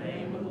comes in the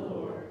name of the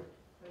Lord.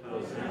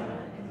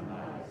 Hosanna in the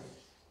highest.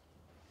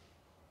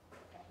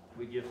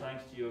 We give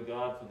thanks to you, O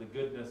God, for the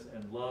goodness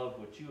and love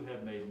which you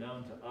have made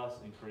known to us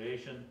in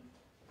creation,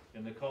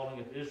 in the calling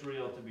of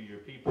Israel to be your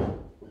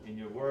people, in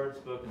your word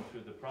spoken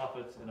through the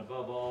prophets, and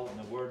above all in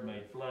the word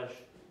made flesh,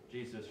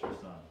 Jesus your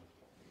Son.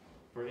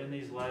 For in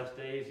these last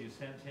days you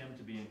sent him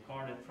to be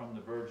incarnate from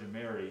the Virgin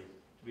Mary,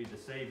 to be the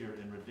Savior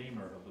and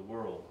Redeemer of the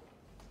world.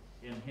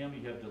 In him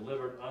you have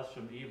delivered us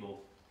from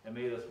evil and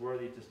made us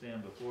worthy to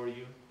stand before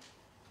you.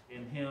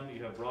 In him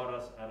you have brought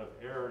us out of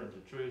error into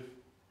truth,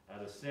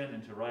 out of sin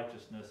into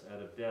righteousness,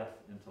 out of death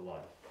into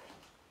life.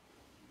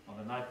 On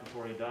the night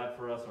before he died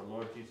for us, our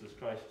Lord Jesus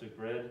Christ took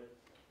bread,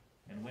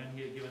 and when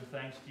he had given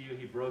thanks to you,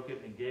 he broke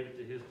it and gave it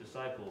to his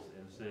disciples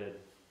and said,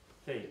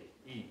 "Take,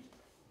 eat.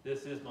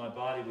 This is my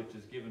body which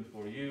is given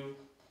for you.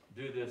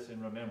 Do this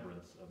in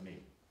remembrance of me."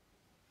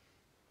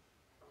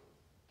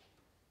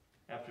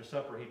 After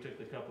supper he took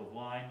the cup of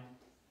wine,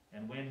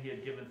 and when he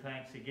had given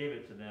thanks, he gave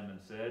it to them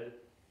and said,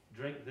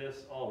 "Drink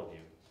this, all of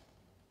you.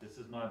 This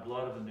is my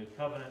blood of the new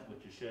covenant,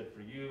 which is shed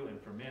for you and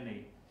for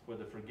many for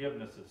the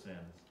forgiveness of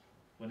sins.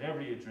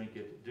 Whenever you drink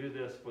it, do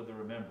this for the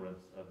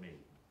remembrance of me."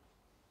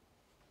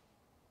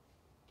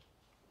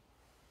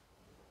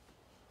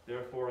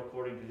 Therefore,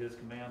 according to his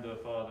command, O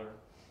Father,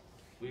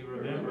 we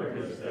remember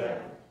his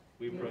death,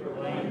 we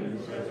proclaim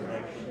his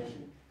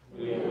resurrection,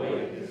 we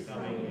await his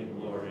coming in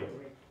glory,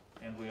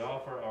 and we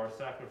offer our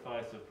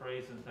sacrifice of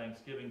praise and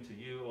thanksgiving to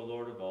you, O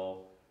Lord of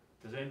all,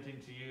 presenting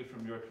to you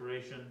from your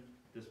creation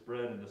this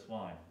bread and this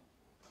wine.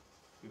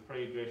 We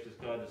pray you, gracious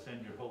God, to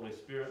send your Holy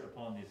Spirit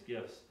upon these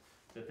gifts,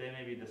 that they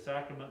may be the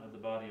sacrament of the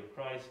body of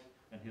Christ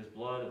and his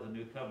blood of the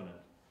new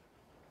covenant.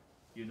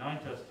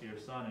 Unite us to your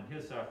Son and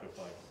his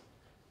sacrifice,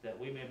 that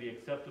we may be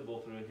acceptable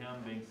through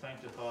him, being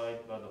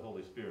sanctified by the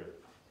Holy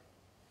Spirit.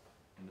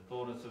 In the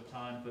fullness of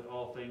time, put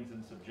all things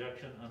in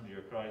subjection under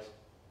your Christ,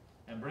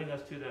 and bring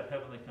us to that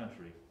heavenly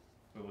country,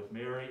 where with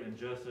Mary and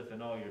Joseph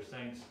and all your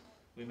saints,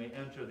 we may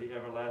enter the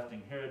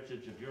everlasting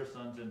heritage of your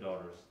sons and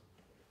daughters.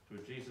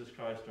 Through Jesus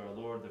Christ our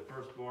Lord, the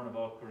firstborn of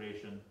all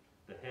creation,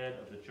 the head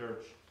of the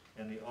church,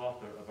 and the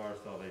author of our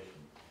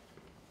salvation.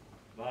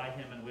 By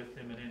him and with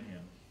him and in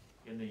him,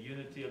 in the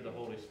unity of the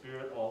Holy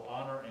Spirit, all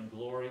honor and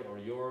glory are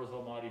yours,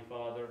 Almighty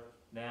Father,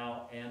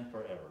 now and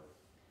forever.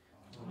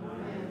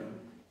 Amen.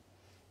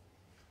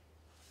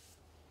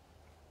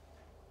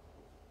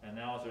 And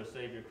now, as our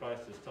Savior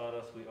Christ has taught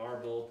us, we are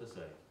bold to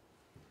say,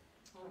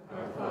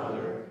 Our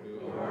Father,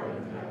 who art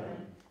in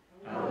heaven,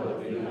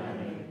 hallowed be thy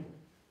name.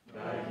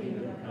 Thy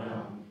kingdom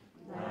come,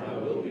 thy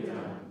will be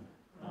done,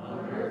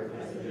 on earth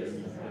as it is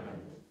in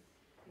heaven.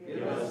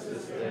 Give us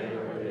this day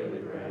our daily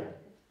bread,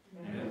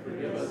 and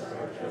forgive us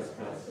our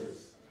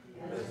trespasses,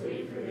 as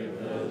we forgive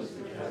those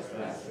who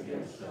trespass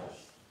against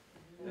us.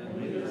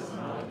 And lead us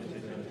not into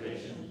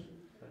temptation,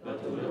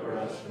 but deliver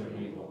us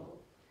from evil.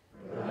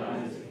 For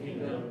thine is the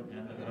kingdom,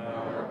 and the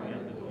power,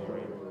 and the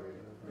glory,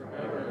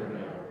 forever and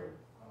ever.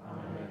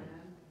 Amen.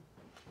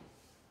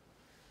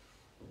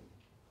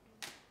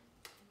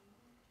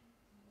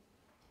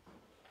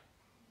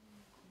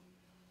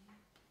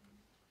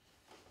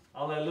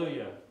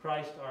 Alleluia!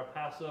 Christ our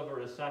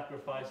Passover is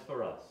sacrificed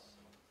for us.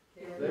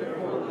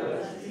 Therefore let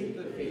us keep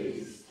the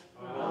feast.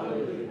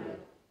 Alleluia.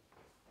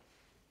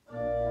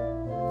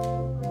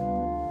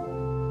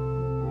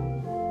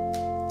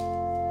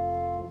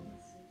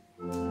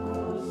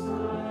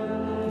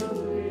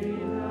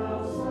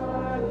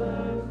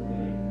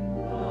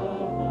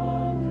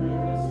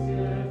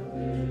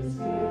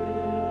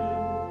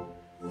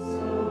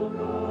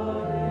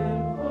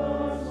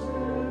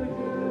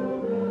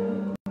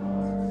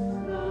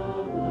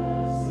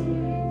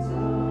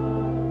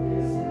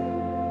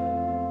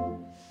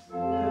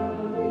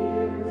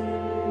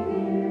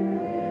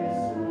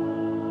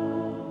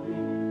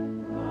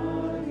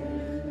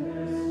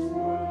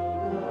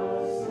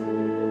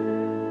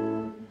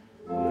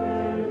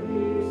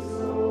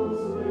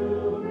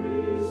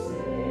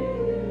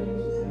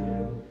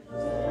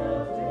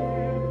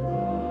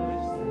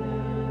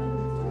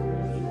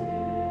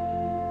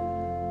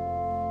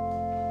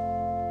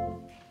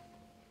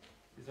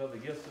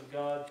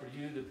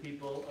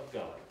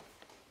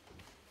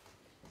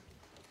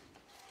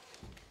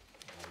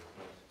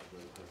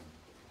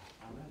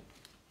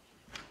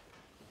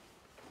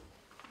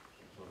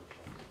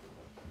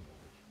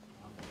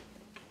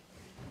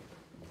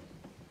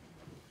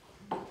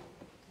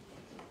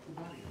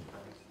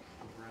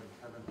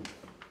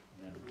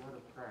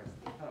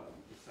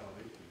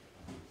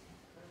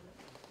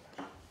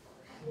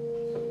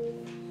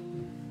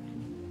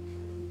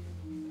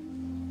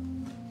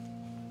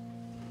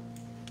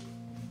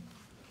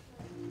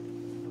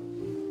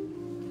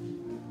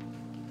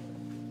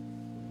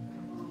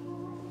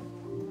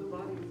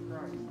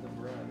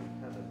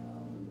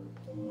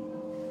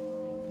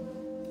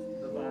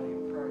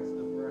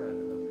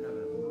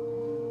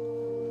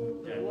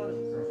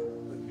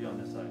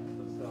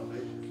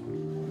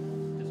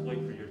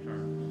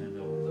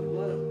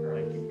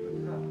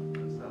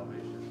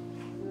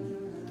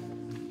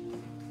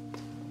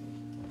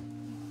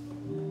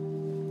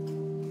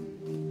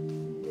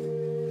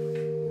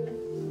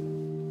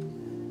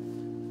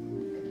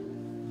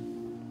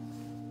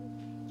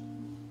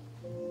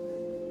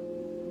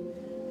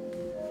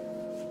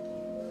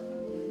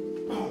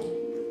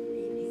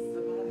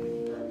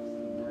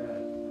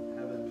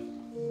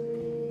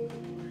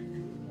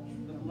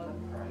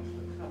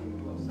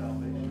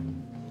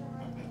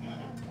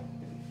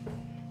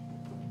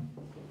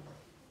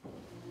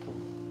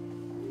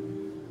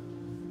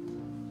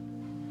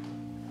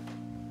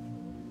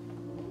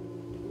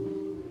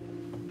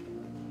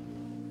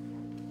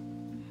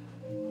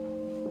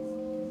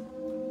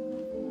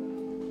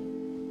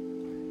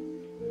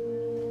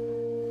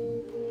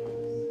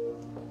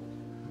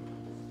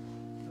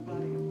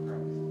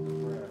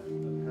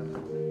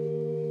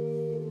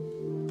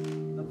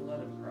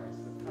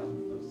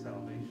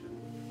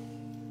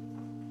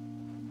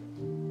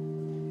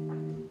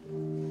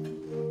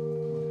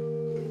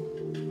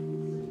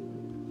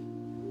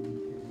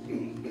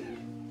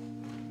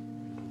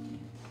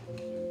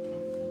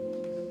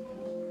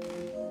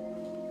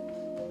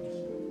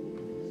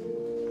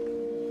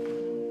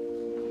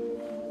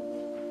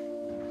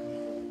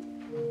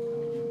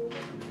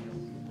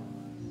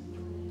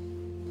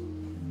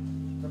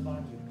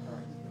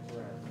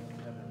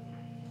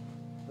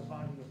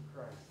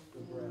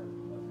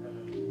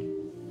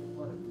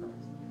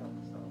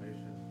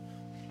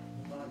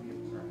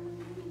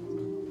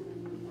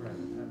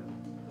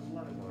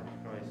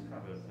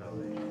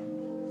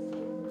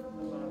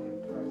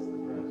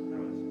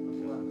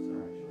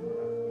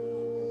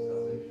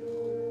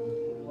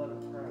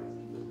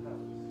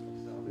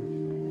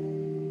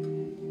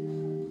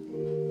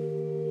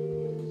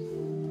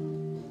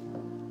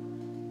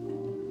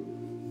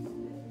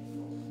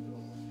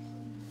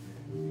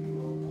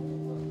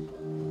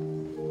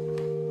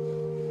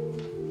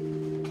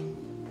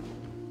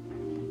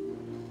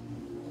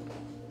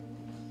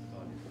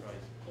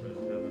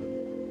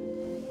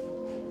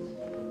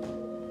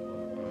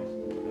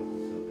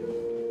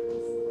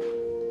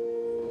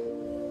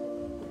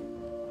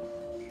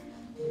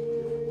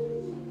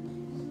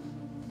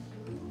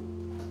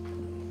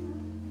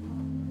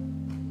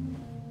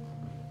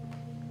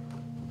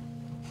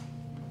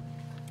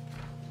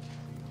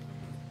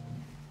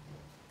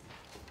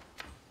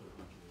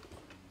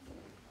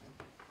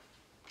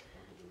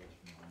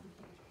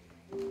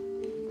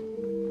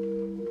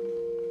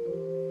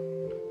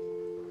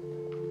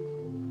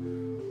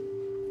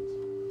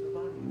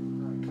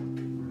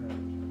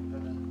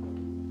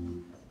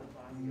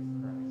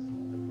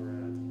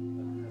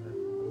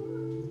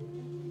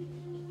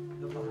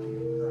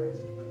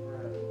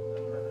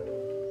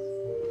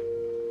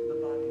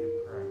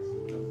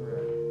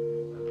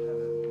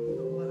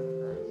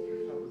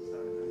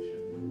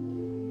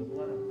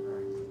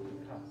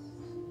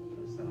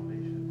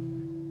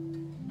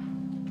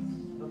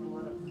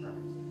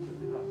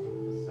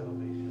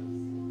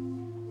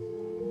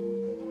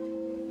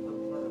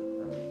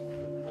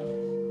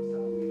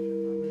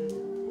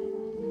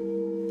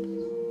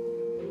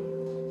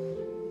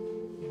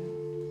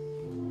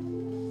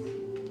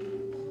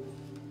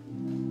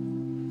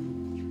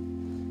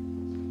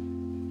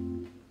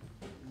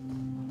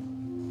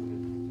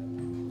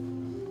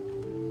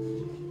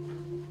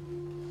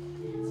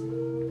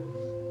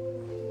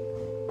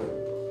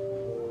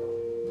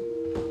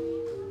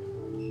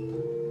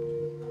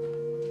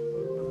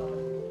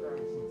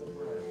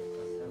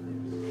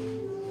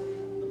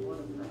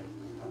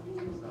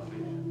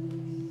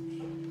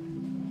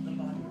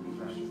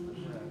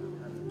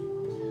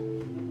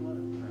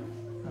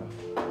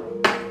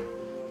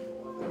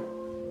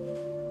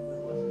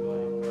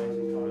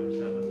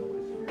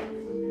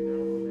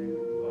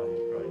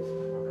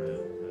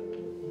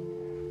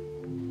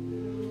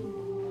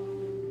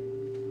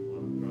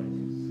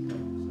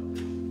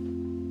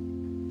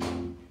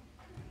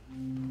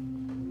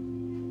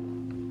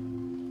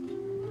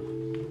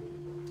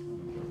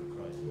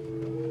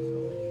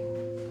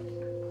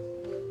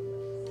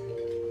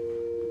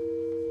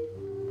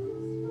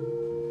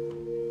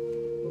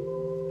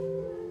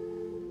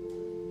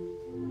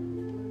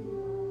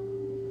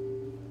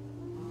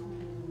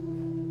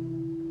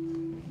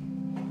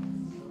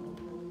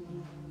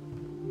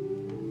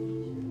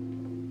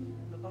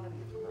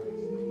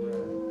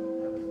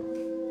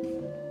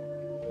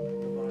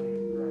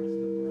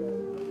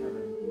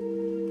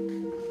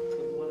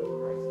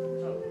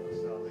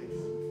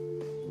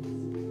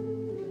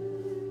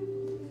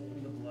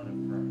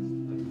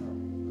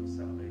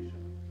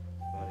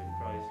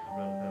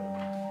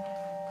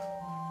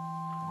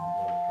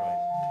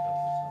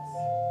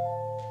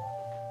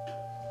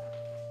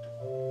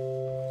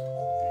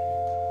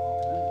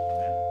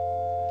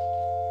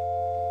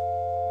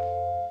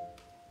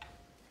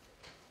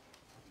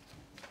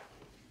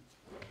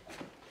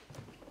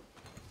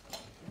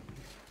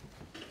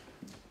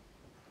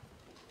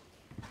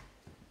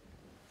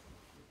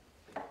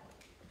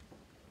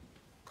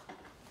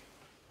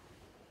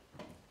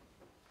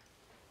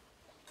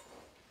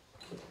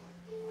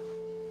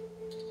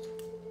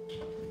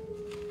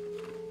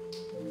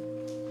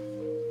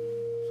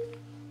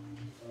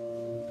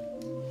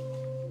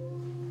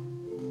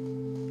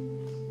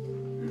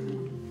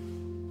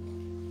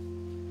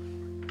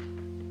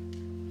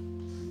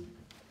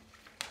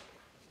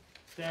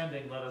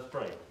 Standing, let us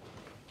pray.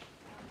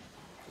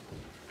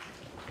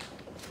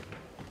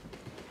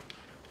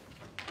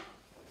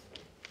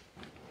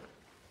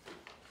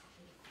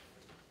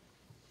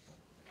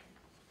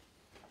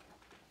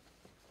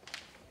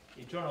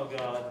 Eternal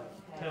God,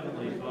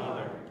 Heavenly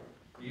Father,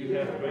 you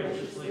have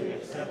graciously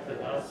accepted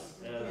us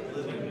as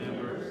living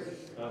members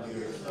of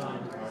your Son,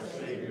 our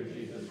Savior,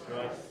 Jesus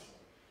Christ,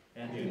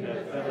 and you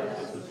have fed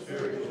us with the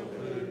spiritual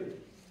food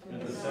in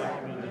the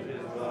sacrament of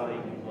his body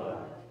and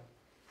blood.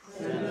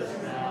 Send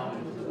us now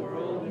into the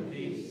world in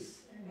peace,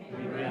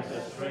 and grant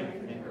us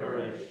strength and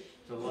courage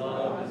to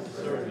love and to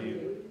serve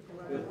you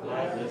with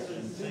gladness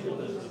and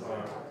singleness of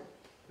heart,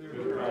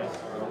 through Christ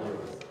our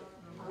Lord.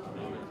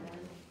 Amen.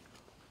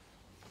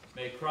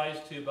 May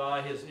Christ, who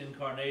by his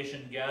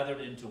incarnation gathered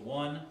into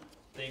one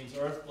things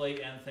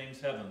earthly and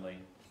things heavenly,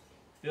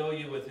 fill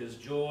you with his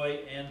joy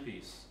and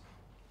peace.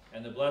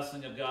 And the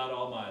blessing of God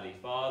Almighty,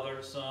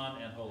 Father,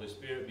 Son, and Holy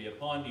Spirit be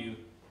upon you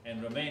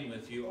and remain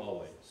with you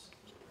always.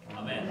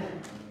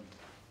 Amen.